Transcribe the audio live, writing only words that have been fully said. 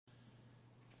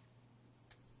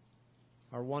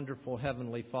Our wonderful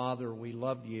Heavenly Father, we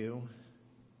love you.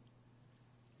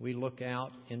 We look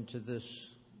out into this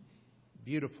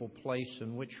beautiful place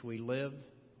in which we live,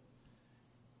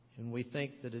 and we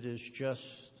think that it is just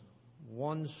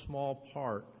one small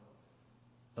part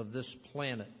of this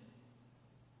planet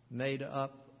made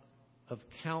up of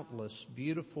countless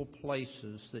beautiful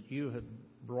places that you have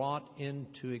brought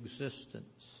into existence.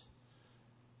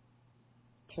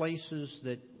 Places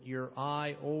that your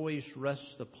eye always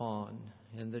rests upon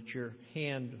and that your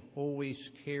hand always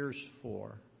cares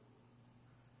for.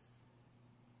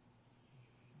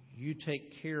 You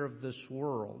take care of this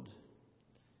world.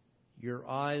 Your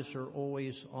eyes are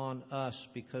always on us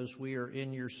because we are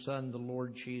in your Son, the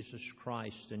Lord Jesus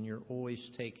Christ, and you're always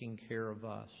taking care of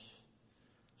us.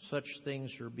 Such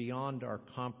things are beyond our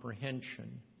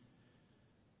comprehension.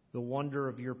 The wonder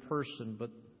of your person,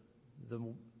 but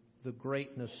the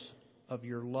greatness of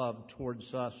your love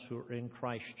towards us who are in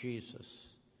Christ Jesus.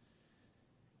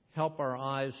 Help our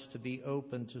eyes to be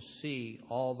open to see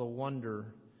all the wonder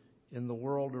in the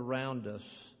world around us.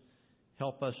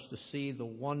 Help us to see the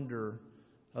wonder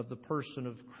of the person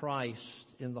of Christ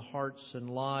in the hearts and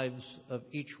lives of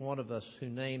each one of us who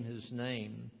name His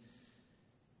name.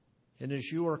 And as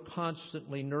you are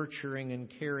constantly nurturing and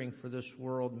caring for this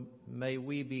world, may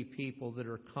we be people that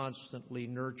are constantly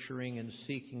nurturing and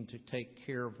seeking to take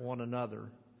care of one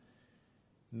another.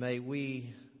 May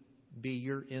we be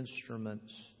your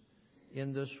instruments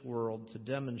in this world to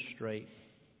demonstrate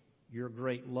your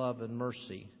great love and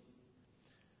mercy.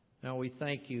 Now we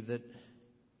thank you that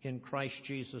in Christ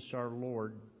Jesus our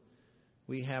Lord,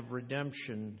 we have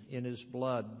redemption in His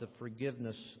blood, the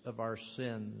forgiveness of our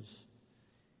sins.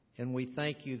 And we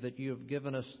thank you that you have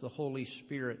given us the Holy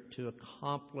Spirit to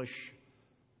accomplish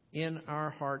in our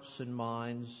hearts and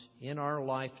minds, in our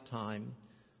lifetime,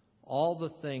 all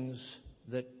the things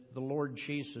that the Lord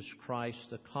Jesus Christ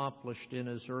accomplished in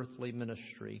His earthly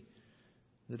ministry.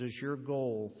 That is your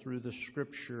goal through the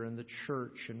Scripture and the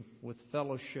church and with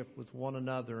fellowship with one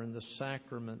another and the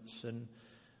sacraments and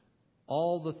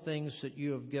all the things that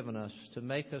you have given us to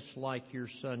make us like your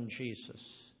Son Jesus.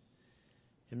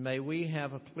 And may we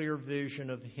have a clear vision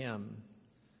of Him,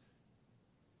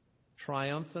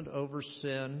 triumphant over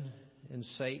sin and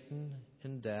Satan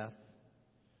and death,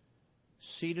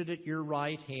 seated at your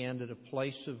right hand at a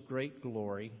place of great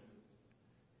glory,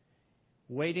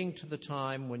 waiting to the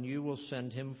time when you will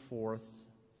send Him forth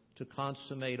to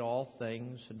consummate all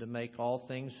things and to make all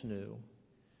things new,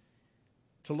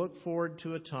 to look forward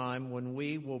to a time when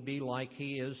we will be like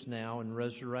He is now in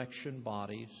resurrection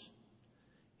bodies,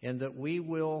 and that we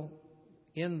will,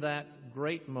 in that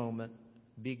great moment,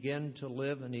 begin to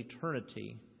live an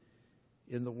eternity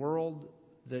in the world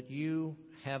that you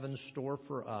have in store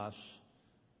for us,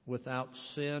 without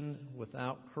sin,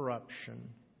 without corruption,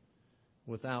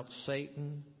 without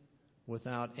Satan,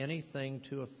 without anything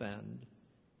to offend,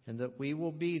 and that we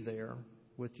will be there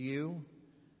with you,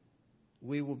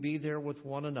 we will be there with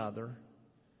one another,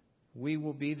 we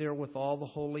will be there with all the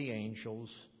holy angels,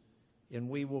 and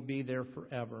we will be there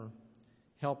forever.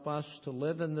 Help us to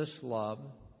live in this love,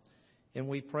 and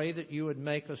we pray that you would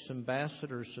make us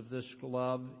ambassadors of this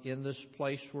love in this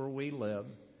place where we live.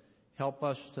 Help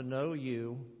us to know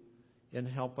you, and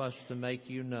help us to make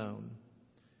you known.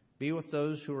 Be with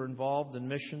those who are involved in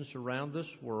missions around this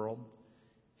world.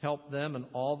 Help them in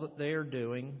all that they are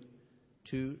doing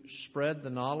to spread the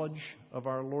knowledge of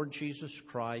our Lord Jesus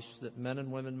Christ, that men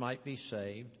and women might be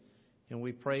saved. And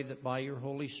we pray that by your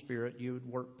Holy Spirit you would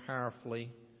work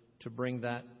powerfully to bring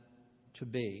that to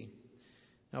be.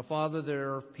 Now, Father,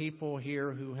 there are people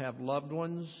here who have loved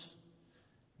ones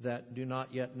that do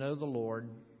not yet know the Lord.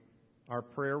 Our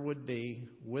prayer would be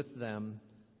with them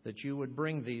that you would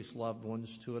bring these loved ones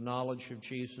to a knowledge of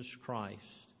Jesus Christ.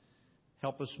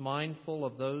 Help us mindful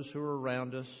of those who are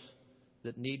around us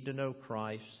that need to know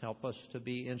Christ. Help us to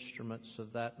be instruments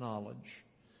of that knowledge.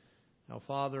 Now,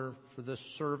 Father, for this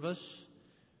service,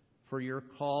 for your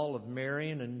call of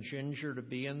Marion and Ginger to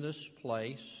be in this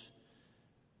place,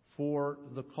 for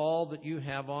the call that you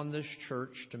have on this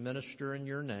church to minister in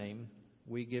your name,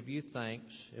 we give you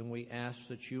thanks, and we ask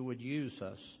that you would use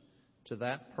us to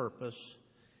that purpose,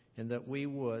 and that we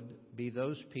would be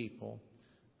those people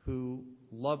who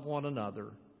love one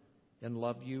another and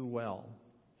love you well.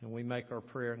 And we make our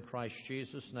prayer in Christ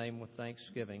Jesus' name with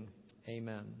thanksgiving.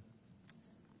 Amen.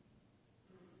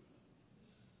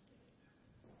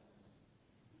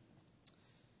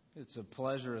 It's a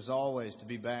pleasure, as always, to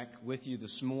be back with you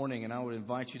this morning, and I would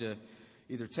invite you to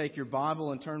either take your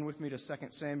Bible and turn with me to 2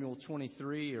 Samuel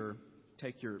 23, or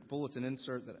take your bulletin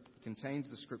insert that contains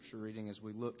the Scripture reading as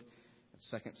we look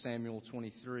at 2 Samuel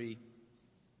 23.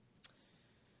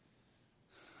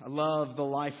 I love the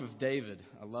life of David.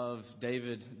 I love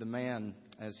David, the man,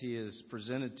 as he is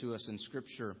presented to us in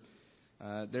Scripture.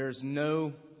 There's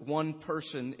no one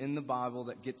person in the Bible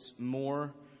that gets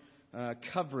more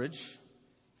coverage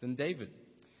than David.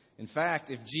 In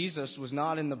fact, if Jesus was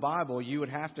not in the Bible, you would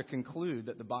have to conclude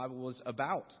that the Bible was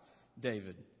about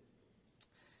David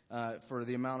for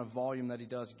the amount of volume that he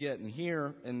does get. And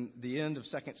here, in the end of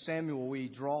 2 Samuel, we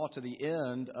draw to the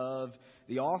end of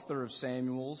the author of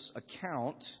Samuel's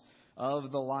account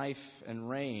of the life and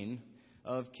reign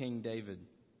of King David.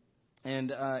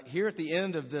 And here at the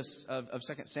end of 2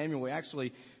 Samuel, we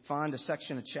actually find a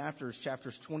section of chapters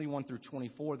 21 through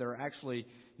 24, that are actually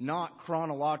not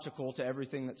chronological to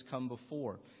everything that's come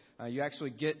before. You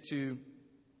actually get to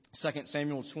 2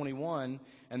 Samuel 21,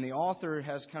 and the author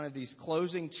has kind of these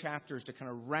closing chapters to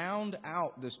kind of round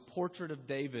out this portrait of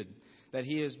David that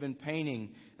he has been painting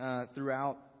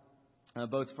throughout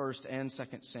both 1 and 2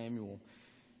 Samuel.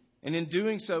 And in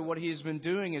doing so, what he has been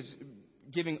doing is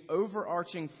giving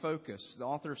overarching focus, the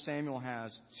author of Samuel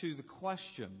has, to the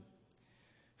question,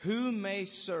 who may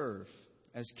serve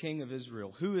as king of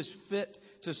Israel? Who is fit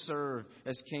to serve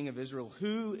as king of Israel?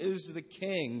 Who is the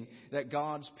king that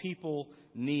God's people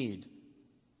need?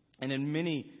 And in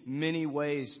many, many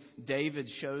ways, David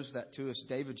shows that to us.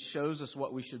 David shows us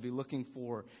what we should be looking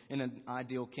for in an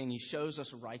ideal king. He shows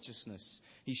us righteousness.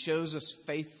 He shows us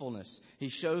faithfulness. He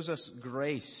shows us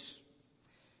grace.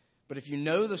 But if you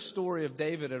know the story of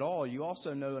David at all, you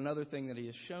also know another thing that he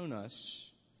has shown us.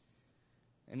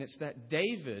 And it's that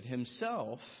David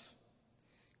himself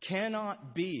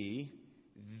cannot be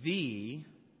the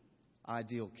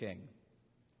ideal king.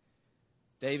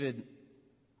 David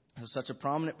has such a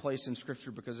prominent place in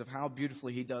Scripture because of how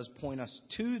beautifully he does point us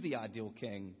to the ideal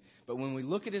king. But when we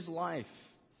look at his life,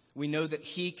 we know that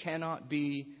he cannot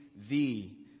be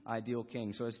the ideal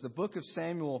king. So as the book of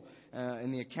Samuel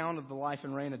and the account of the life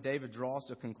and reign of David draws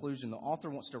to a conclusion, the author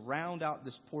wants to round out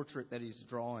this portrait that he's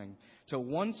drawing to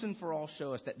once and for all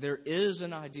show us that there is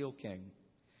an ideal king,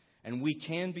 and we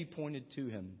can be pointed to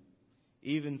him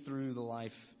even through the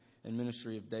life and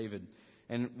ministry of David.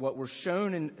 And what we're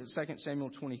shown in 2 Samuel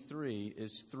 23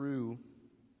 is through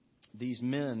these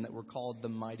men that were called the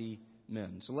mighty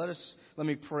men. So let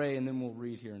me pray, and then we'll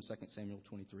read here in 2 Samuel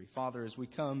 23. Father, as we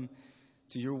come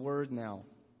to your word now,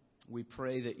 we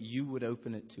pray that you would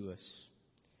open it to us,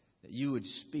 that you would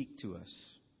speak to us,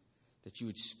 that you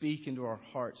would speak into our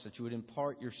hearts, that you would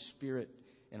impart your Spirit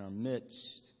in our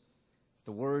midst.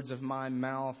 The words of my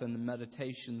mouth and the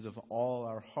meditations of all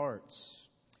our hearts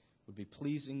would be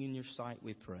pleasing in your sight,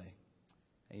 we pray.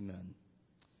 Amen.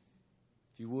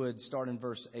 If you would, start in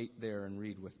verse 8 there and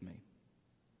read with me.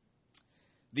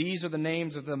 These are the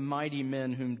names of the mighty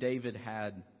men whom David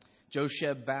had.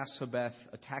 Josheb-Basshebeth,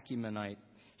 a Tachimonite.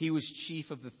 He was chief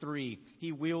of the three.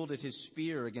 He wielded his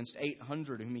spear against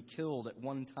 800 whom he killed at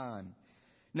one time.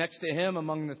 Next to him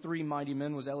among the three mighty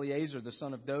men was Eleazar, the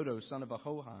son of Dodo, son of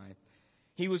Ahohai.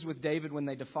 He was with David when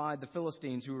they defied the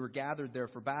Philistines who were gathered there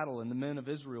for battle, and the men of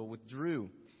Israel withdrew.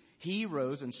 He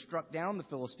rose and struck down the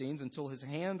Philistines until his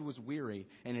hand was weary,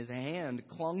 and his hand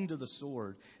clung to the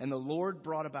sword. And the Lord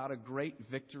brought about a great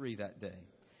victory that day.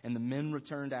 And the men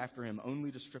returned after him,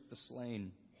 only to strip the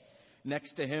slain.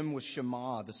 Next to him was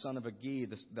Shammah, the son of Agee,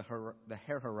 the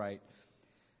Hararite.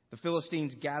 The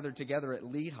Philistines gathered together at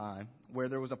Lehi, where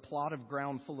there was a plot of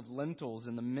ground full of lentils,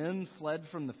 and the men fled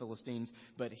from the Philistines.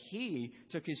 But he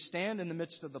took his stand in the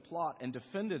midst of the plot and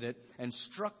defended it and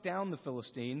struck down the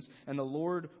Philistines, and the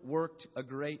Lord worked a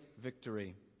great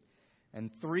victory. And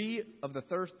 3 of the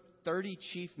 30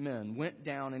 chief men went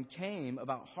down and came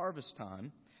about harvest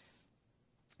time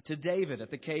to David at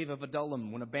the cave of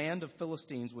Adullam, when a band of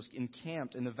Philistines was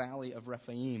encamped in the valley of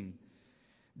Rephaim.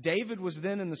 David was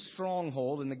then in the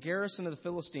stronghold, and the garrison of the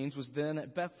Philistines was then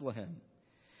at Bethlehem.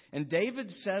 And David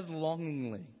said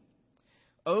longingly,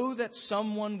 "Oh, that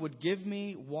someone would give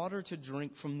me water to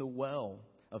drink from the well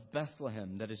of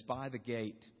Bethlehem that is by the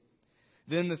gate."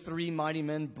 Then the 3 mighty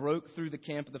men broke through the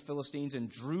camp of the Philistines and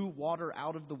drew water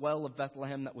out of the well of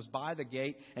Bethlehem that was by the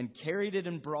gate and carried it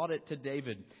and brought it to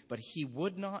David. But he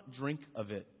would not drink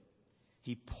of it.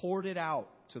 He poured it out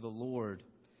to the Lord.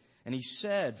 And he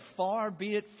said, "Far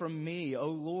be it from me, O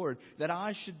Lord, that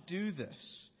I should do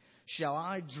this. Shall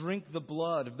I drink the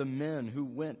blood of the men who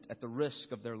went at the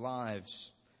risk of their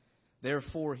lives?"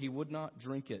 Therefore he would not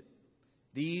drink it.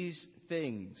 These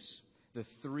things the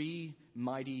 3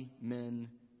 mighty men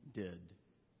did.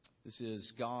 This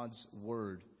is God's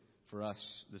word for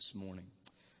us this morning.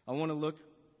 I want to look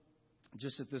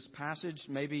just at this passage,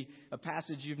 maybe a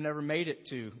passage you've never made it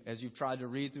to as you've tried to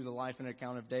read through the life and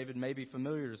account of David, may be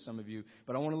familiar to some of you.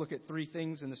 But I want to look at three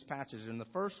things in this passage. And the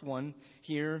first one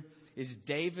here is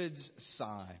David's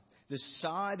sigh. The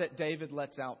sigh that David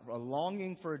lets out, a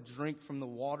longing for a drink from the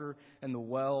water and the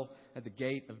well at the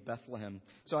gate of Bethlehem.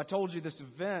 So I told you this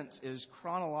event is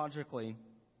chronologically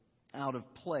out of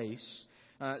place.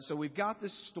 So we've got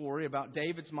this story about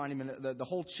David's mighty men. The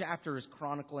whole chapter is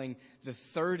chronicling the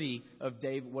 30 of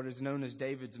David, what is known as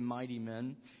David's mighty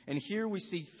men. And here we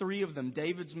see three of them,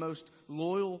 David's most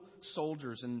loyal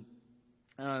soldiers. And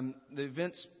the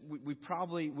events,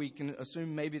 we can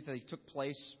assume maybe they took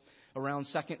place around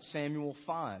 2 Samuel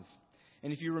 5.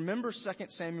 And if you remember 2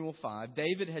 Samuel 5,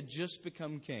 David had just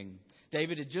become king.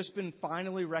 David had just been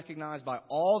finally recognized by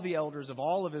all the elders of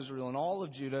all of Israel and all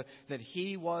of Judah that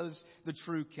he was the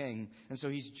true king. And so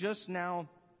he's just now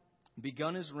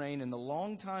begun his reign, and the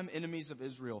longtime enemies of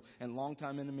Israel and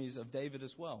longtime enemies of David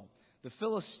as well, the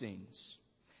Philistines,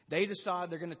 they decide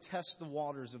they're going to test the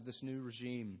waters of this new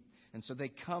regime. And so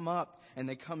they come up and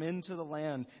they come into the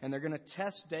land and they're going to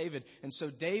test David. And so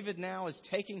David now is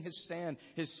taking his stand,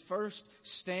 his first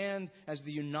stand as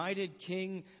the united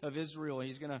king of Israel.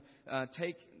 He's going to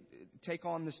take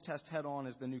on this test head on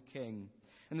as the new king.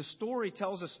 And the story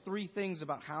tells us three things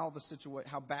about how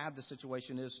bad the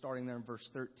situation is, starting there in verse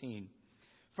 13.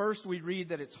 First, we read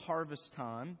that it's harvest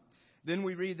time. Then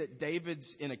we read that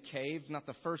David's in a cave. Not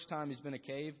the first time he's been in a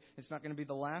cave. It's not going to be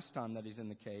the last time that he's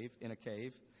in a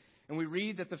cave. And we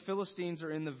read that the Philistines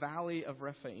are in the valley of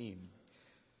Rephaim.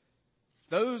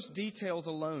 Those details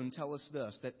alone tell us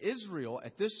this, that Israel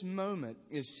at this moment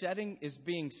is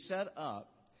being set up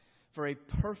for a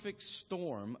perfect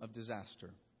storm of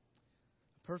disaster.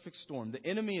 A perfect storm. The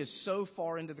enemy is so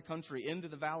far into the country, into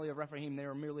the valley of Rephaim, they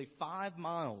are merely 5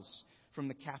 miles from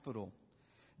the capital.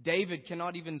 David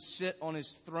cannot even sit on his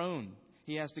throne.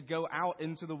 He has to go out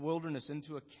into the wilderness,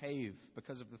 into a cave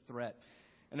because of the threat.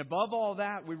 And above all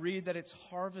that, we read that it's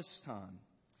harvest time.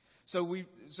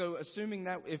 So assuming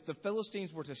that if the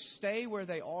Philistines were to stay where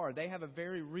they are, they have a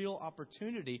very real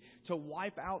opportunity to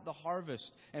wipe out the harvest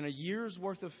and a year's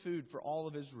worth of food for all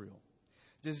of Israel.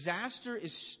 Disaster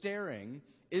is staring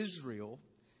Israel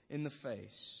in the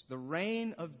face. The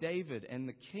reign of David and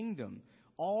the kingdom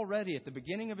already at the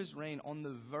beginning of his reign on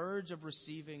the verge of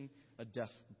receiving a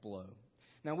death blow.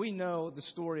 Now, we know the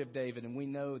story of David, and we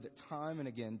know that time and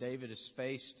again David is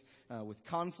faced with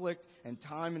conflict, and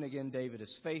time and again David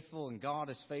is faithful, and God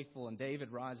is faithful, and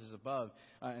David rises above.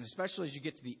 And especially as you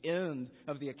get to the end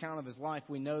of the account of his life,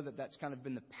 we know that that's kind of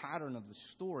been the pattern of the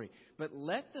story. But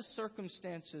let the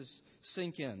circumstances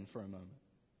sink in for a moment.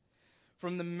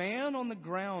 From the man on the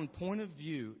ground point of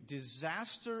view,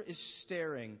 disaster is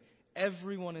staring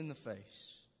everyone in the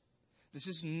face. This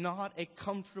is not a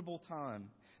comfortable time.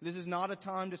 This is not a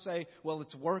time to say, well,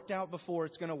 it's worked out before,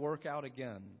 it's going to work out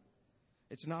again.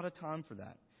 It's not a time for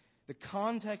that. The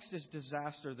context is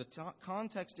disaster. The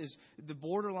context is the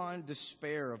borderline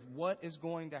despair of what is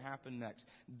going to happen next.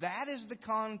 That is the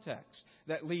context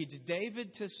that leads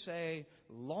David to say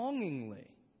longingly,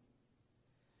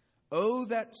 "Oh,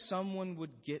 that someone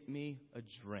would get me a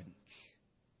drink."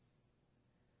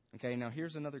 Okay, now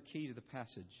here's another key to the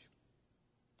passage.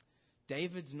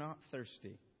 David's not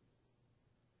thirsty.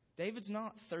 David's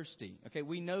not thirsty. Okay,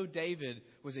 we know David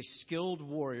was a skilled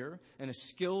warrior and a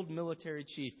skilled military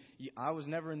chief. I was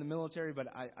never in the military, but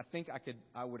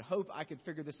I would hope I could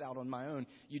figure this out on my own.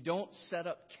 You don't set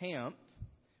up camp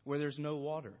where there's no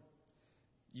water.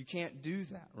 You can't do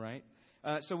that, right?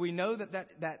 So we know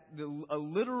a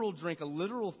literal drink, a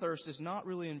literal thirst is not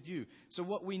really in view. So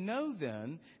what we know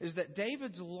then is that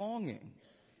David's longing,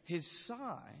 his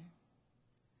sigh,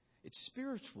 it's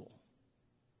spiritual.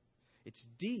 It's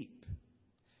deep.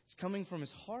 It's coming from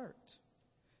his heart.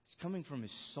 It's coming from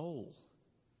his soul.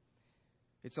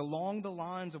 It's along the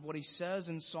lines of what he says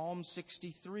in Psalm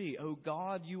 63. "O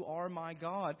God, you are my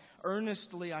God.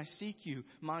 Earnestly I seek you.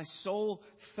 My soul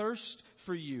thirsts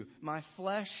for you. My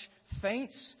flesh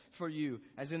faints for you,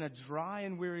 as in a dry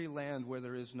and weary land where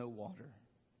there is no water."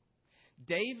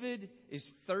 David is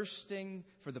thirsting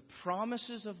for the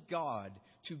promises of God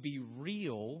to be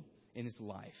real in his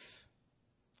life.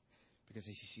 Because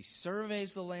as he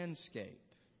surveys the landscape,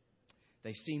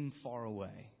 they seem far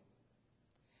away.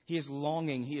 He is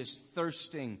longing, he is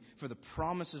thirsting for the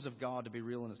promises of God to be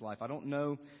real in his life. I don't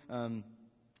know if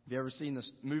you've ever seen this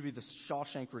movie, The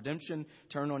Shawshank Redemption.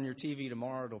 Turn on your TV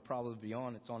tomorrow, it'll probably be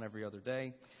on. It's on every other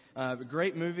day. A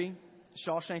great movie,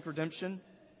 Shawshank Redemption,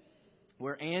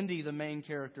 where Andy, the main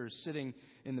character, is sitting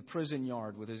in the prison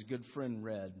yard with his good friend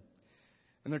Red.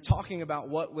 And they're talking about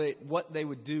what they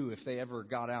would do if they ever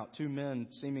got out. Two men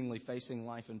seemingly facing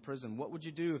life in prison. What would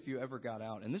you do if you ever got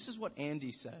out? And this is what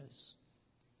Andy says.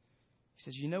 He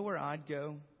says, you know where I'd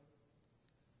go?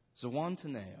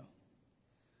 Zihuatanejo,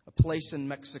 a place in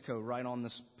Mexico right on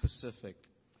the Pacific.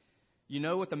 You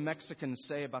know what the Mexicans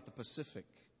say about the Pacific?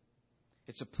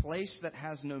 It's a place that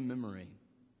has no memory.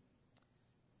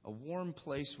 A warm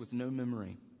place with no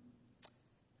memory.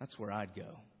 That's where I'd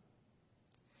go.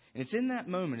 And it's in that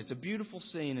moment, it's a beautiful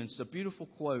scene, and it's a beautiful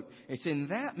quote. It's in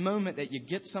that moment that you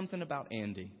get something about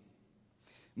Andy.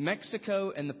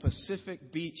 Mexico and the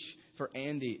Pacific beach for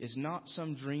Andy is not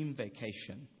some dream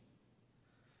vacation.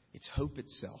 It's hope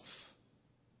itself.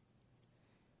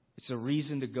 It's a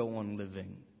reason to go on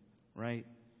living, right?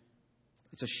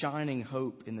 It's a shining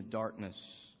hope in the darkness,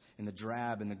 in the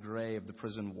drab and the gray of the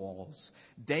prison walls.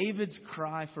 David's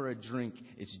cry for a drink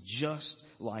is just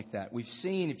like that. We've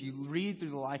seen, if you read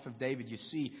through the life of David, you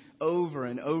see over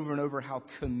and over and over how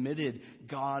committed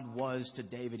God was to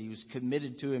David. He was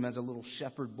committed to him as a little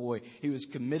shepherd boy. He was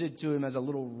committed to him as a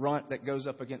little runt that goes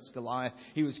up against Goliath.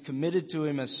 He was committed to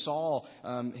him as Saul,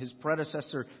 his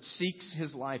predecessor, seeks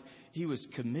his life. He was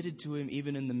committed to him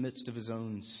even in the midst of his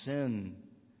own sin.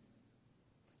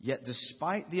 Yet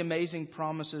despite the amazing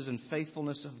promises and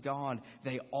faithfulness of God,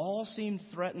 they all seemed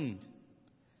threatened.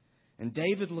 And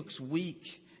David looks weak,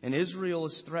 and Israel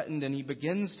is threatened, and he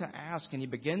begins to ask, and he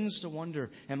begins to wonder,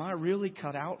 am I really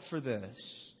cut out for this?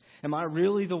 Am I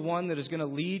really the one that is going to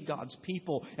lead God's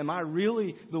people? Am I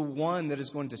really the one that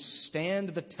is going to stand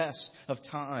the test of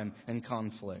time and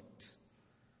conflict?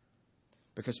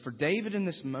 Because for David in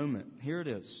this moment, here it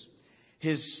is.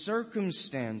 His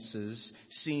circumstances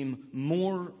seem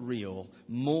more real,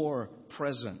 more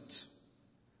present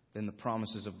than the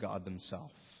promises of God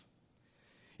themselves.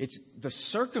 It's the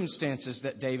circumstances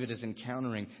that David is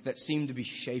encountering that seem to be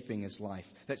shaping his life,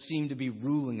 that seem to be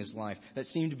ruling his life, that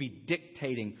seem to be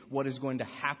dictating what is going to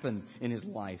happen in his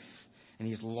life. And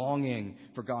he's longing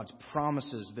for God's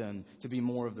promises then to be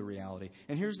more of the reality.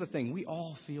 And here's the thing, we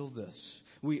all feel this.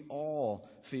 We all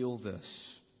feel this.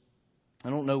 I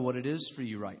don't know what it is for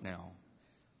you right now.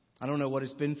 I don't know what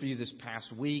it's been for you this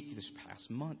past week, this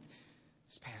past month,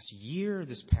 this past year,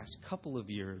 this past couple of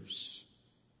years.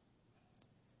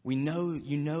 You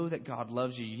know that God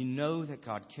loves you. You know that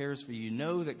God cares for you. You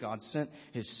know that God sent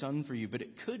His Son for you. But it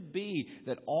could be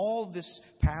that all this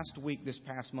past week, this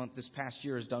past month, this past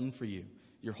year has done for you.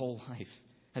 Your whole life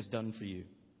has done for you.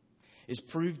 It's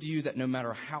proved to you that no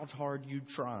matter how hard you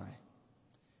try,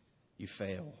 you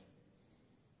fail.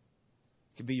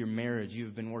 It could be your marriage.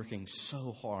 You've been working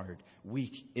so hard,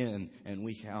 week in and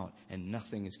week out, and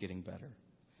nothing is getting better.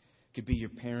 It could be your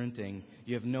parenting.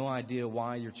 You have no idea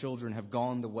why your children have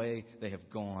gone the way they have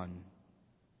gone.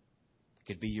 It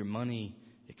could be your money.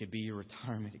 It could be your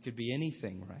retirement. It could be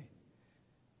anything, right?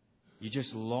 You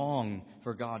just long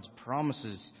for God's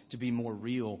promises to be more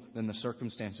real than the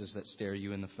circumstances that stare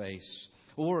you in the face.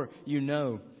 Or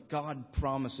God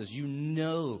promises,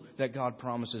 that God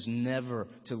promises never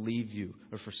to leave you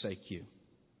or forsake you.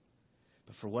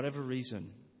 But for whatever reason,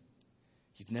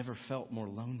 you've never felt more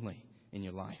lonely in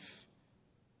your life.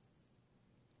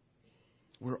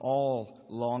 We're all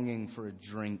longing for a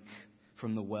drink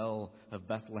from the well of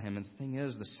Bethlehem. And the thing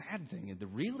is, the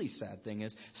really sad thing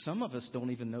is, some of us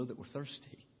don't even know that we're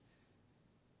thirsty.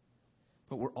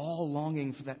 But we're all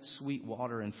longing for that sweet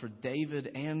water. And for David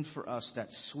and for us, that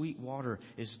sweet water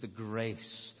is the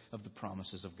grace of the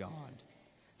promises of God.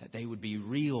 That they would be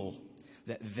real.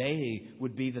 That they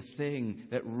would be the thing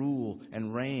that rule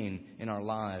and reign in our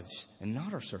lives and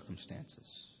not our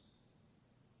circumstances.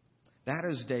 That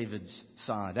is David's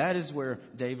sigh. That is where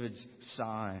David's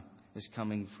sigh is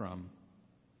coming from.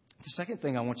 The second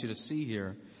thing I want you to see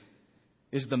here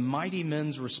is the mighty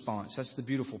men's response. That's the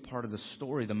beautiful part of the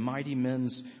story, the mighty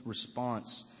men's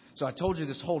response. So I told you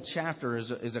this whole chapter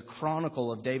is a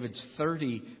chronicle of David's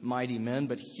 30 mighty men,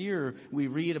 but here we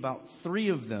read about 3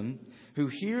 of them who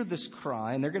hear this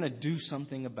cry, and they're going to do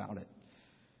something about it.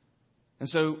 And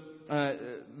so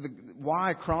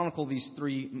why I chronicle these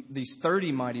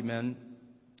 30 mighty men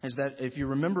is that if you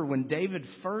remember when David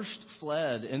first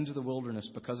fled into the wilderness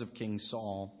because of King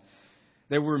Saul,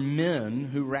 there were men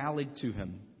who rallied to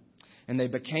him. And they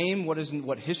became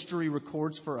what history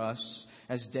records for us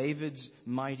as David's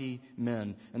mighty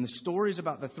men. And the stories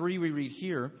about the three we read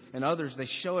here and others, they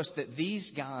show us that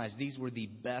these guys, these were the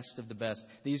best of the best.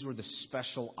 These were the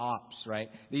special ops, right?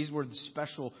 These were the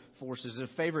special forces.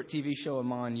 A favorite TV show of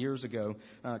mine years ago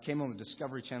came on the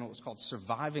Discovery Channel. It was called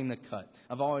Surviving the Cut.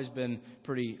 I've always been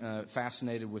pretty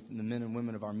fascinated with the men and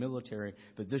women of our military,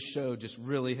 but this show just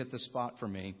really hit the spot for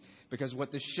me. Because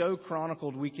what the show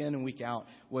chronicled week in and week out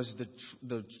was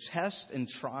the tests and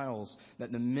trials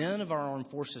that the men of our armed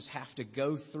forces have to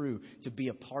go through to be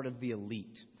a part of the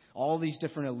elite. All these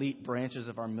different elite branches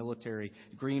of our military,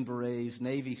 Green Berets,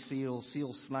 Navy SEALs,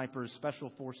 SEAL snipers, Special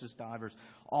Forces divers,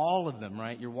 all of them,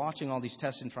 right? You're watching all these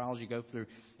tests and trials you go through,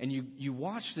 and you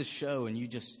watch this show and you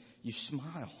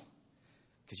smile.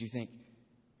 Because you think,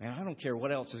 man, I don't care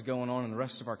what else is going on in the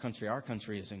rest of our country. Our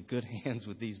country is in good hands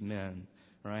with these men.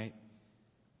 Right?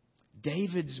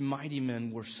 David's mighty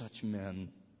men were such men.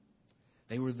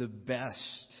 They were the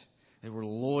best. They were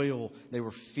loyal. They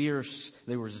were fierce.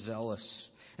 They were zealous.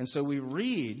 And so we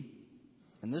read,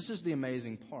 and this is the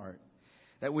amazing part,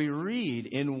 that we read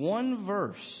in one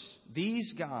verse,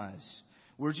 these guys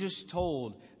were just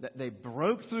told that they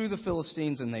broke through the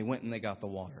Philistines and they went and they got the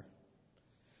water.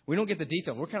 We don't get the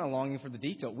detail. We're kind of longing for the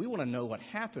detail. We want to know what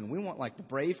happened. We want like the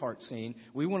Braveheart scene.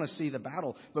 We want to see the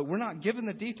battle. But we're not given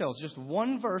the details. Just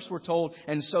one verse we're told,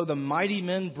 and so the mighty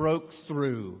men broke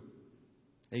through.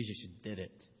 They just did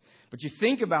it. But you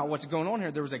think about what's going on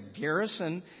here. There was a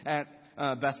garrison at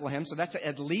Bethlehem, so that's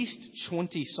at least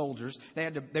 20 soldiers.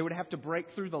 They would have to break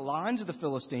through the lines of the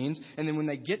Philistines, and then when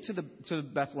they get to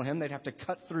Bethlehem, they'd have to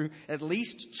cut through at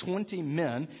least 20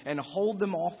 men and hold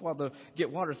them off while they get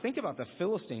water. Think about the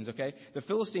Philistines, okay? The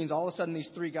Philistines, all of a sudden,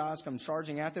 these three guys come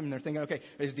charging at them, and they're thinking, okay,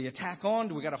 is the attack on?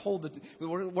 Do we got to hold the?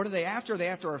 What are they after? Are they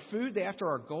after our food? Are they after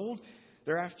our gold?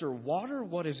 They're after water.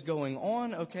 What is going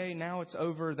on? Okay, now it's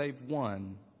over. They've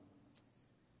won.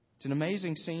 It's an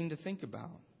amazing scene to think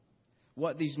about.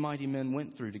 What these mighty men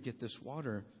went through to get this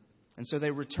water. And so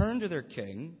they return to their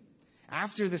king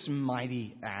after this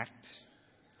mighty act.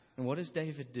 And what does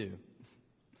David do?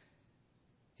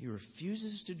 He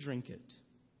refuses to drink it.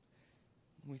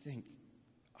 We think,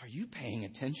 are you paying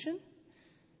attention?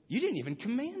 You didn't even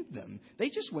command them. They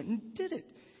just went and did it.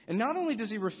 And not only does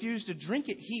he refuse to drink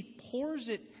it, he pours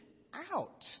it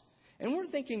out. And we're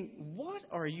thinking, what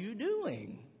are you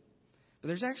doing? But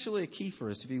there's actually a key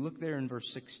for us. If you look there in verse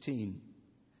 16,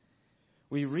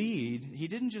 we read, he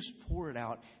didn't just pour it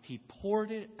out, he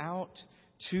poured it out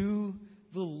to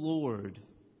the Lord.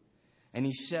 And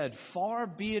he said, far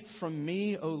be it from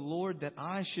me, O Lord, that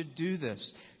I should do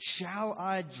this. Shall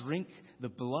I drink the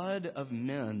blood of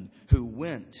men who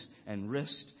went and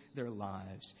risked their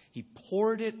lives? He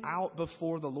poured it out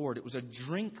before the Lord. It was a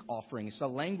drink offering. It's a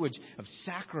language of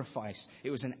sacrifice.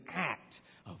 It was an act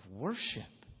of worship.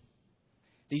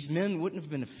 These men wouldn't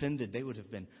have been offended. They would have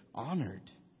been honored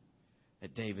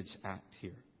at David's act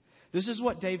here. This is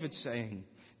what David's saying.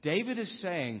 David is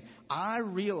saying, I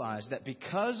realize that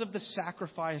because of the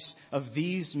sacrifice of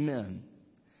these men,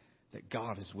 that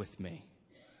God is with me.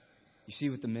 You see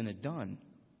what the men had done.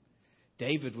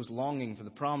 David was longing for the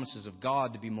promises of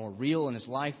God to be more real in his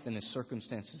life than his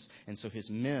circumstances. And so his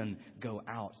men go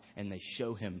out and they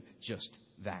show him just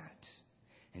that.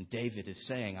 And David is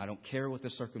saying, I don't care what the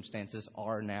circumstances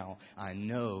are now. I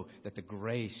know that the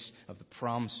grace of the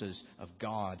promises of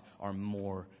God are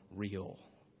more real.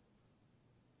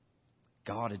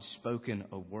 God had spoken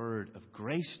a word of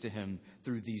grace to him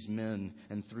through these men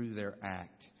and through their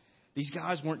act. These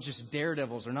guys weren't just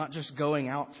daredevils. They're not just going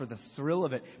out for the thrill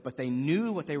of it, but they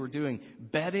knew what they were doing,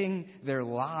 betting their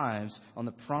lives on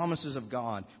the promises of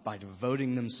God by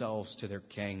devoting themselves to their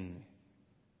king.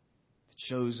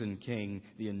 Chosen king,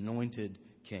 the anointed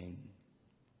king.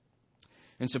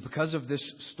 And so because of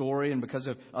this story and because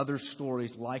of other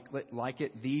stories like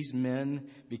it, these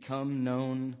men become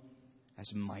known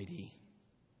as mighty.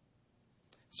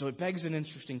 So it begs an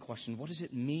interesting question. What does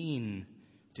it mean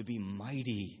to be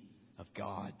mighty of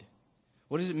God?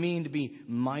 What does it mean to be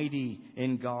mighty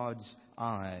in God's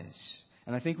eyes?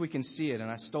 And I think we can see it. And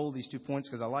I stole these 2 points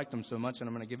because I liked them so much, and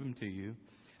I'm going to give them to you.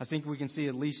 I think we can see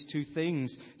at least 2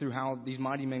 things through how these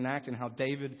mighty men act and how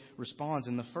David responds.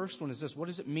 And the first one is this. What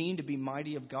does it mean to be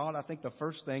mighty of God? I think the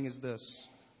first thing is this.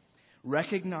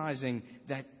 Recognizing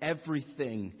that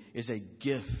everything is a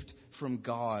gift from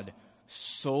God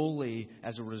solely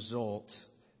as a result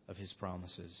of His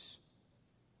promises.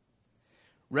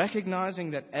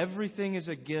 Recognizing that everything is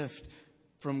a gift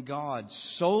from God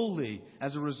solely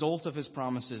as a result of His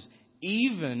promises,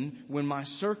 even when my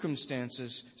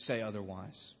circumstances say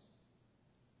otherwise.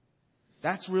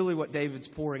 That's really what David's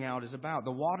pouring out is about.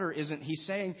 The water isn't, he's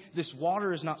saying, this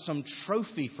water is not some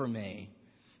trophy for me.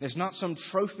 It's not some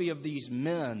trophy of these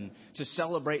men to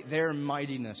celebrate their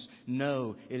mightiness.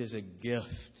 No, it is a gift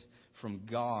from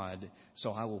God, so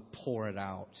I will pour it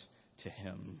out to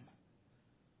Him.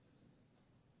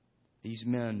 These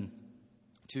men,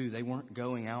 too, they weren't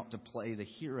going out to play the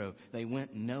hero. They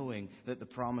went knowing that the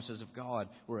promises of God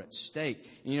were at stake.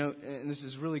 And this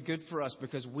is really good for us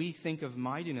because we think of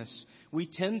mightiness. We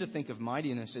tend to think of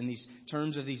mightiness in these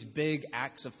terms of these big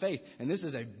acts of faith. And this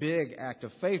is a big act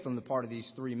of faith on the part of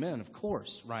these three men, of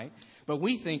course, right? But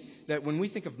we think that when we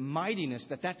think of mightiness,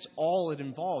 that's all it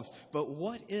involves. But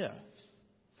what if?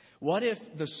 What if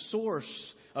the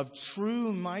source of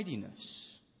true mightiness,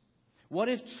 what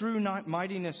if true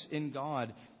mightiness in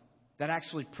God that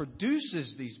actually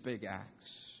produces these big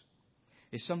acts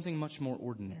is something much more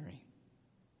ordinary,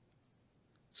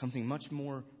 something much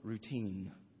more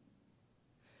routine,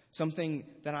 something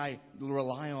that I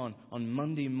rely on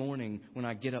Monday morning when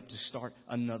I get up to start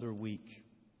another week.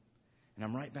 And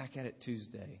I'm right back at it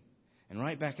Tuesday, and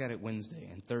right back at it Wednesday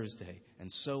and Thursday,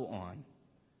 and so on.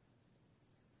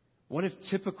 What if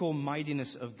typical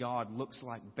mightiness of God looks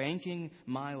like banking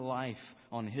my life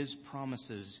on His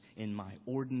promises in my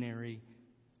ordinary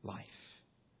life?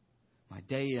 My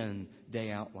day in,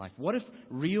 day out life. What if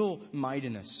real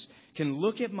mightiness can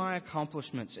look at my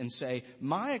accomplishments and say,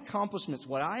 my accomplishments,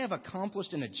 what I have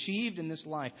accomplished and achieved in this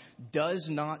life, does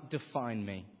not define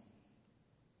me.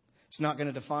 It's not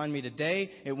going to define me today.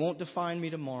 It won't define me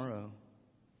tomorrow.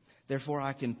 Therefore,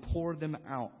 I can pour them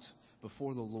out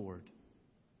before the Lord.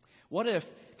 What if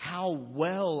how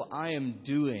well I am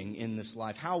doing in this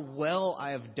life, how well I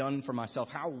have done for myself,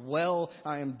 how well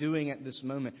I am doing at this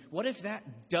moment, what if that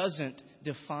doesn't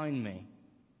define me?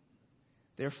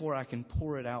 Therefore, I can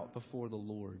pour it out before the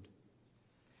Lord.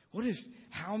 What if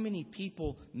how many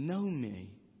people know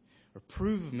me,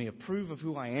 approve of me, approve of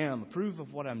who I am, approve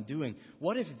of what I'm doing,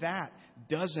 what if that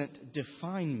doesn't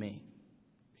define me?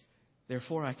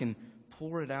 Therefore, I can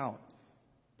pour it out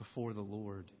before the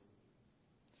Lord.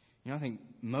 I think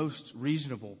most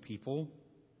reasonable people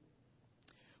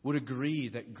would agree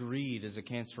that greed is a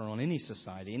cancer on any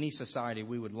society. Any society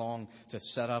we would long to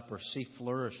set up or see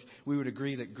flourish, we would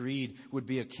agree that greed would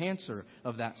be a cancer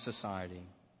of that society.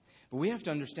 But we have to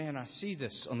understand, I see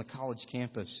this on the college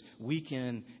campus week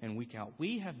in and week out.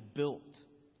 We have built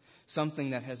something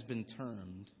that has been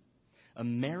termed a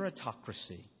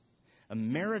meritocracy. A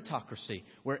meritocracy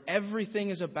where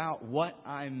everything is about what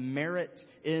I merit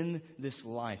in this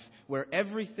life. Where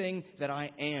everything that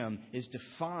I am is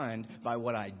defined by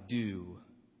what I do.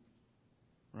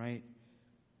 Right?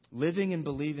 Living and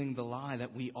believing the lie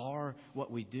that we are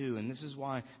what we do. And this is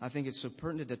why I think it's so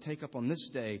pertinent to take up on this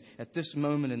day, at this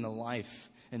moment in the life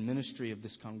and ministry of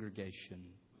this congregation.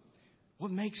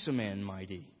 What makes a man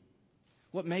mighty?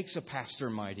 What makes a pastor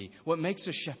mighty? What makes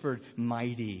a shepherd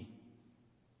mighty?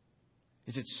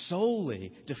 Is it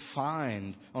solely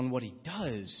defined on what he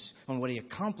does, on what he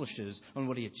accomplishes, on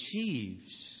what he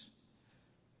achieves?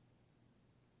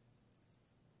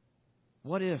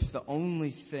 What if the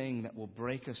only thing that will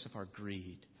break us of our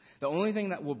greed, the only thing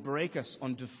that will break us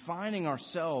on defining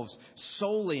ourselves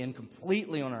solely and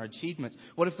completely on our achievements,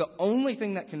 what if the only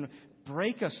thing that can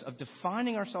break us of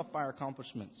defining ourselves by our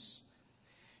accomplishments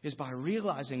is by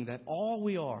realizing that all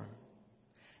we are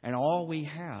and all we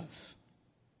have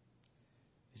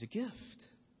is a gift.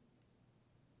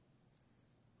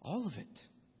 All of it.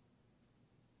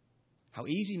 How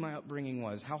easy my upbringing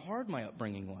was. How hard my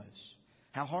upbringing was.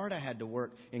 How hard I had to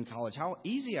work in college. How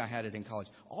easy I had it in college.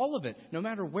 All of it, no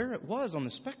matter where it was on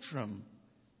the spectrum,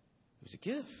 it was a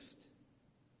gift.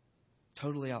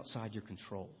 Totally outside your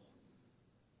control.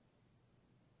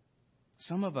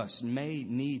 Some of us may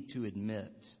need to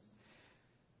admit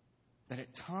that at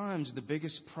times the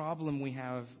biggest problem we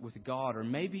have with God, or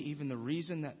maybe even the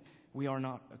reason that we are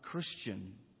not a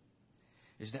Christian,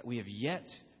 is that we have yet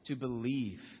to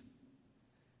believe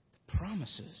the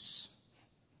promises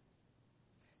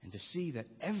and to see that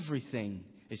everything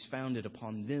is founded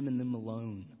upon them and them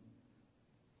alone.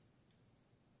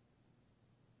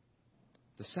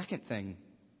 The second thing,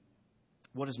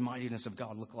 what does mightiness of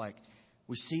God look like?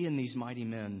 We see in these mighty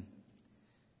men,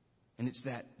 and it's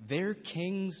that their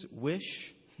king's wish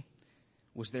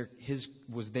was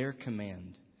their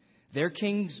command. Their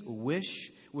king's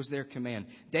wish was their command.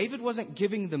 David wasn't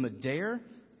giving them a dare.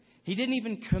 He didn't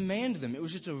even command them. It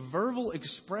was just a verbal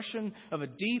expression of a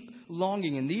deep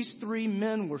longing. And these three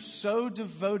men were so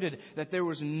devoted that there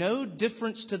was no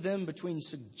difference to them between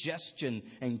suggestion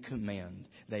and command.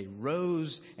 They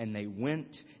rose and they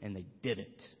went and they did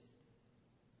it.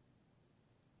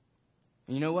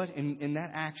 And you know what? In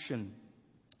that action,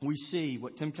 we see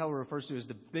what Tim Keller refers to as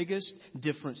the biggest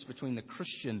difference between the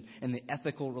Christian and the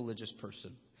ethical religious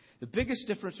person. The biggest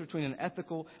difference between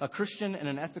a Christian and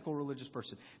an ethical religious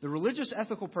person. The religious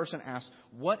ethical person asks,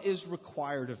 what is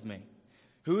required of me?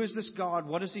 Who is this God?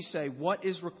 What does he say? What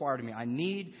is required of me? I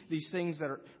need these things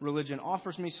that religion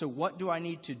offers me, so what do I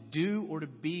need to do or to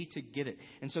be to get it?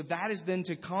 And so that is then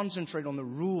to concentrate on the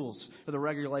rules or the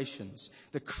regulations.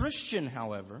 The Christian,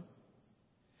 however,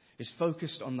 is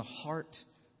focused on the heart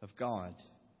of God.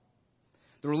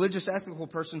 The religious ethical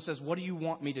person says, what do you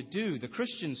want me to do? The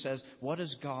Christian says, what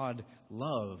does God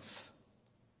love?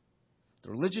 The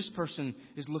religious person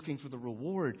is looking for the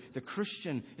reward. The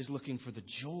Christian is looking for the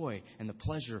joy and the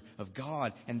pleasure of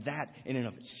God. And that in and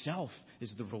of itself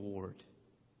is the reward.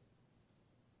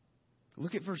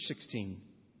 Look at verse 16.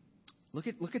 Look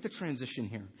at the transition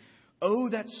here. Oh,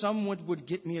 that someone would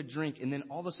get me a drink. And then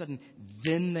all of a sudden,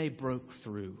 then they broke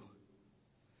through.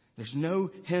 There's no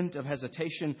hint of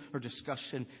hesitation or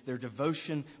discussion. Their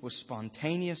devotion was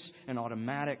spontaneous and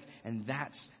automatic, and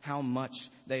that's how much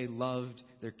they loved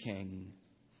their king.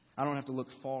 I don't have to look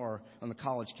far on the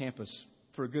college campus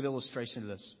for a good illustration of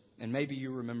this, and maybe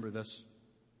you remember this.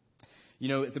 You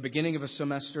know, at the beginning of a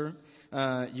semester,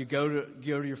 you go to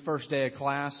your first day of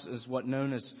class is what's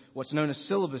known as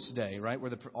syllabus day, right?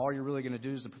 Where all you're really going to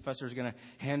do is the professor is going to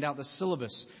hand out the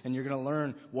syllabus, and you're going to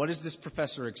learn what does this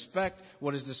professor expect,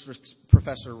 what does this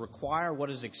professor require,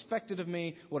 what is expected of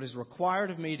me, what is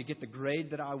required of me to get the grade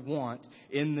that I want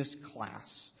in this class,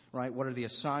 right? What are the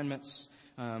assignments?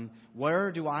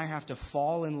 Where do I have to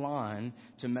fall in line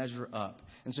to measure up?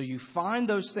 And so you find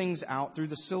those things out through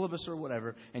the syllabus or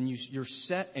whatever, and you're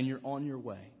set and you're on your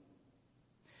way.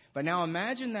 But now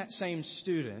imagine that same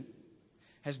student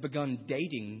has begun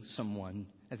dating someone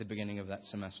at the beginning of that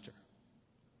semester.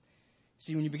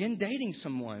 See, when you begin dating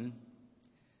someone,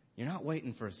 you're not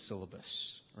waiting for a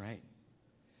syllabus, right?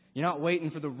 You're not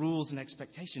waiting for the rules and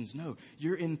expectations. No,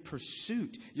 you're in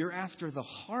pursuit. You're after the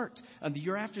heart.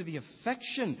 You're after the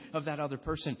affection of that other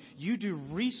person. You do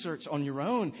research on your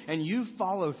own, and you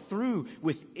follow through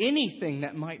with anything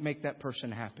that might make that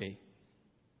person happy.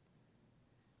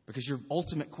 Because your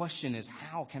ultimate question is,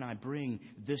 how can I bring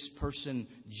this person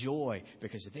joy?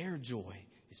 Because their joy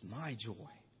is my joy.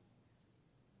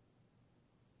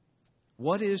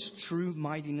 What is true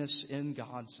mightiness in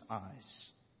God's eyes?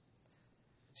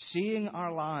 Seeing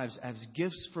our lives as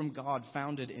gifts from God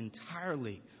founded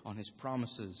entirely on His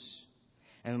promises.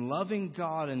 And loving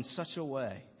God in such a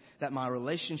way that my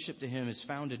relationship to Him is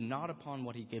founded not upon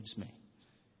what He gives me,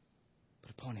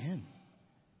 but upon Him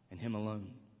and Him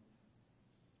alone.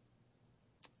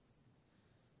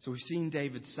 So we've seen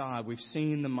David's side. We've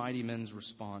seen the mighty men's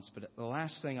response. But the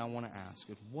last thing I want to ask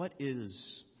is, what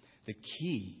is the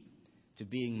key to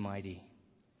being mighty?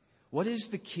 What is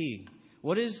the key?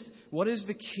 What is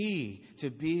the key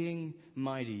to being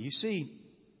mighty? You see,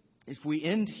 if we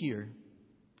end here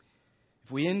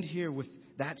with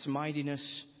that's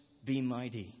mightiness, be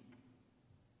mighty,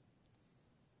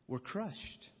 we're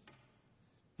crushed.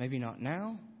 Maybe not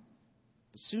now,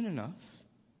 but soon enough,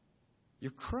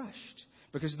 you're crushed.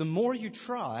 Because the more you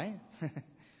try,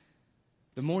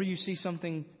 the more you see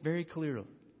something very clearly.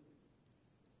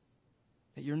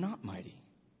 That you're not mighty.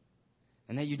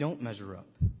 And that you don't measure up.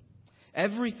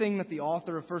 Everything that the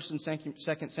author of 1 and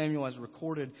 2 Samuel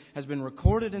has been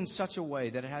recorded in such a way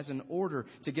that it has an order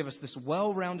to give us this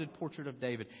well-rounded portrait of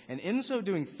David. And in so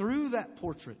doing, through that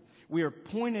portrait, we are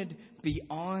pointed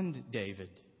beyond David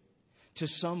to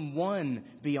someone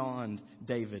beyond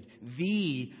David,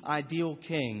 the ideal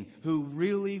king who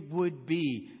really would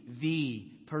be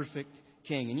the perfect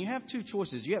king. And you have two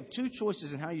choices. You have two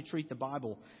choices in how you treat the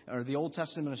Bible, or the Old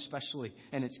Testament especially,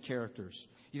 and its characters.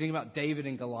 You think about David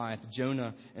and Goliath,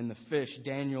 Jonah and the fish,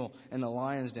 Daniel and the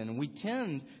lion's den. And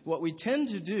what we tend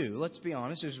to do, let's be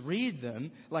honest, is read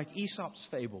them like Aesop's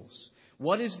fables.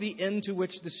 What is the end to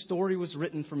which the story was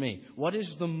written for me? What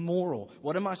is the moral?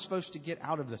 What am I supposed to get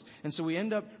out of this? And so we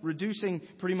end up reducing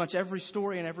pretty much every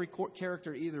story and every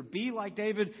character, either be like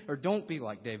David or don't be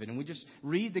like David. And we just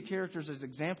read the characters as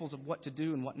examples of what to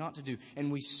do and what not to do.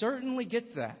 And we certainly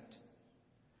get that.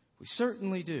 We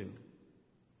certainly do.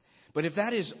 But if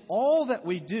that is all that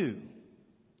we do,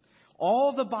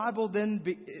 all the Bible then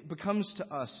becomes to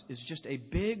us is just a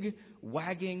big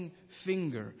wagging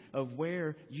finger of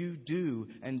where you do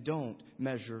and don't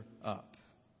measure up.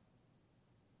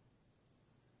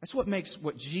 That's what makes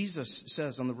what Jesus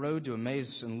says on the road to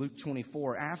Emmaus in Luke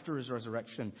 24 after His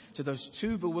resurrection to those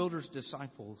two bewildered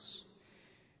disciples.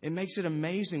 It makes it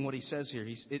amazing what He says here.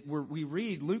 We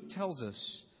read, Luke tells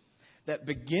us that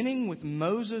beginning with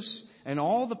Moses and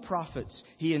all the prophets,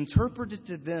 He interpreted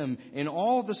to them in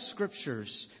all the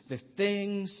Scriptures the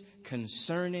things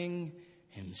concerning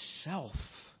Himself.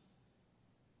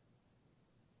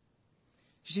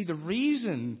 You see, the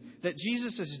reason that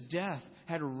Jesus' death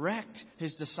had wrecked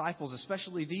His disciples,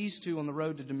 especially these two on the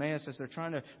road to Emmaus as they're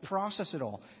trying to process it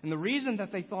all, and the reason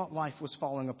that they thought life was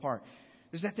falling apart,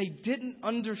 is that they didn't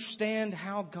understand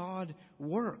how God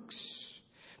works.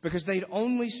 Because they'd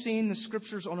only seen the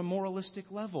Scriptures on a moralistic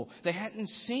level. They hadn't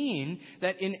seen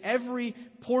that in every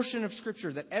portion of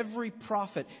Scripture, that every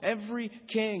prophet, every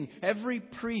king, every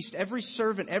priest, every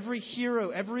servant, every hero,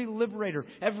 every liberator,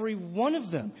 every one of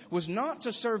them was not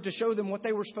to serve to show them what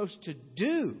they were supposed to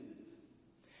do,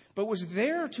 but was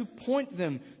there to point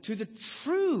them to the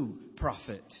true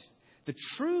prophet, the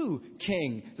true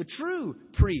king, the true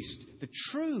priest, the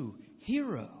true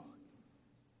hero.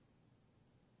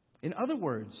 In other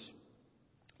words,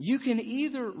 you can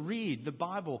either read the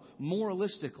Bible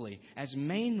moralistically as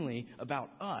mainly about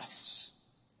us,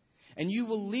 and you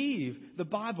will leave the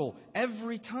Bible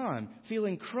every time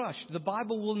feeling crushed. The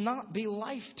Bible will not be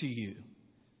life to you.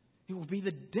 It will be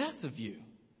the death of you.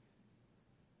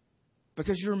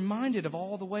 Because you're reminded of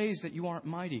all the ways that you aren't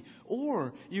mighty.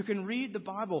 Or you can read the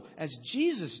Bible as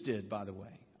Jesus did, by the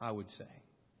way, I would say.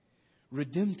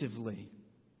 Redemptively.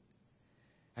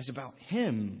 As about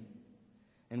Him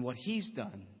and what He's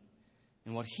done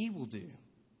and what He will do.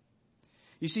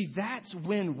 You see, that's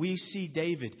when we see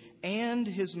David and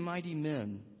his mighty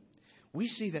men. We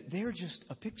see that they're just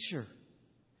a picture.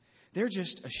 They're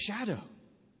just a shadow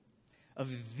of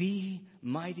the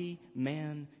mighty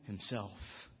man Himself.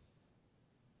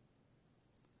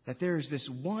 That there is this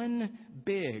one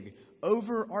big,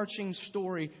 overarching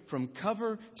story from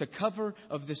cover to cover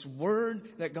of this Word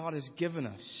that God has given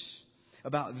us.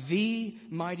 About the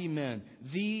mighty man,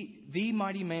 the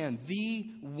mighty man, the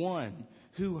one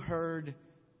who heard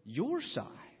your sigh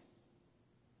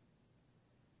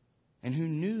and who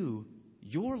knew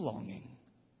your longing.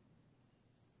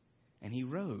 And He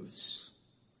rose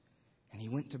and He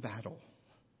went to battle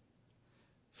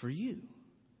for you.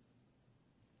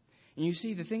 And you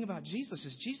see, the thing about Jesus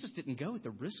is Jesus didn't go at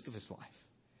the risk of His life.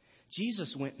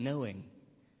 Jesus went knowing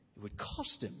it would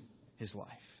cost Him His life.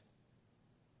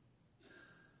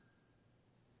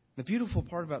 The beautiful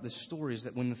part about this story is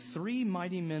that when the three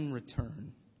mighty men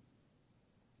return,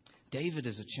 David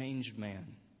is a changed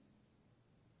man.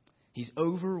 He's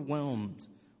overwhelmed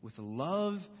with the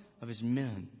love of his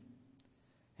men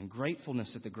and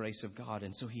gratefulness at the grace of God.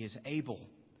 And so he is able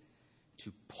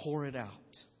to pour it out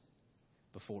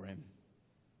before Him.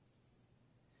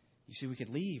 You see, we could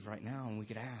leave right now and we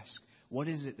could ask, what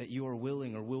is it that you are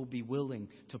willing or will be willing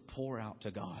to pour out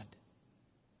to God?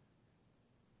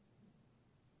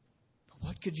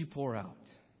 What could you pour out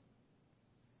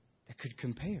that could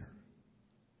compare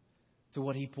to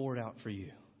what He poured out for you?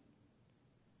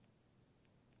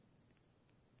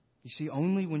 You see,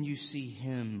 only when you see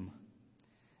Him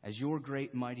as your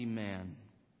great mighty man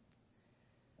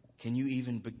can you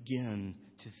even begin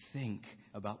to think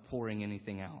about pouring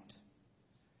anything out.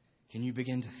 Can you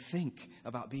begin to think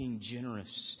about being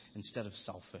generous instead of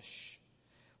selfish,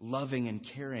 loving and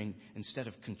caring instead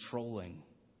of controlling,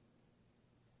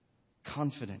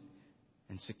 confident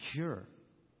and secure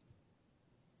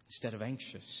instead of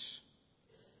anxious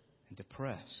and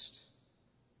depressed?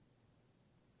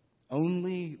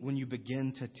 Only when you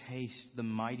begin to taste the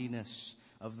mightiness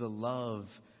of the love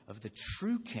of the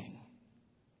true King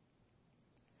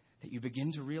that you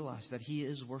begin to realize that He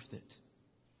is worth it.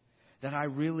 That I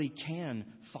really can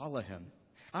follow Him.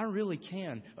 I really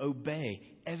can obey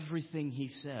everything He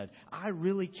said. I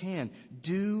really can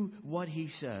do what He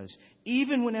says,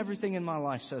 even when everything in my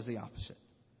life says the opposite.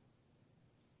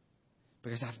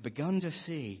 Because I've begun to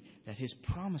see that His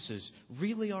promises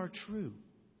really are true.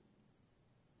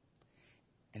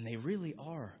 And they really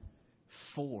are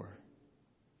for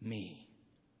me.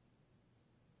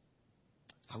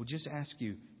 I would just ask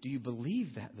you, do you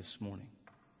believe that this morning?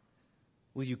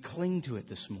 Will you cling to it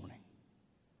this morning?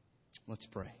 Let's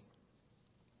pray.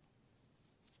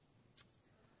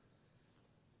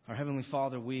 Our Heavenly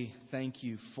Father, we thank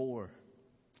You for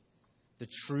the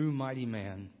true mighty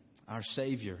man, our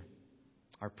Savior,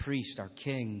 our priest, our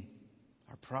King,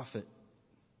 our prophet,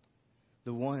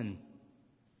 the one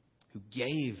who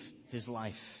gave His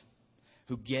life,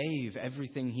 who gave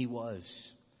everything He was,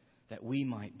 that we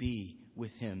might be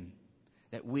with Him,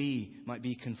 that we might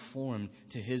be conformed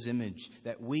to His image,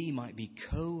 that we might be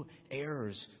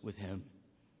co-heirs with Him.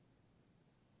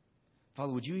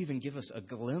 Father, would You even give us a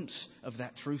glimpse of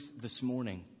that truth this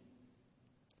morning,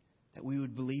 that we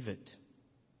would believe it,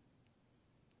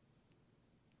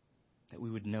 that we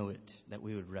would know it, that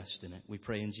we would rest in it. We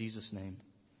pray in Jesus' name.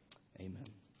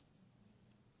 Amen.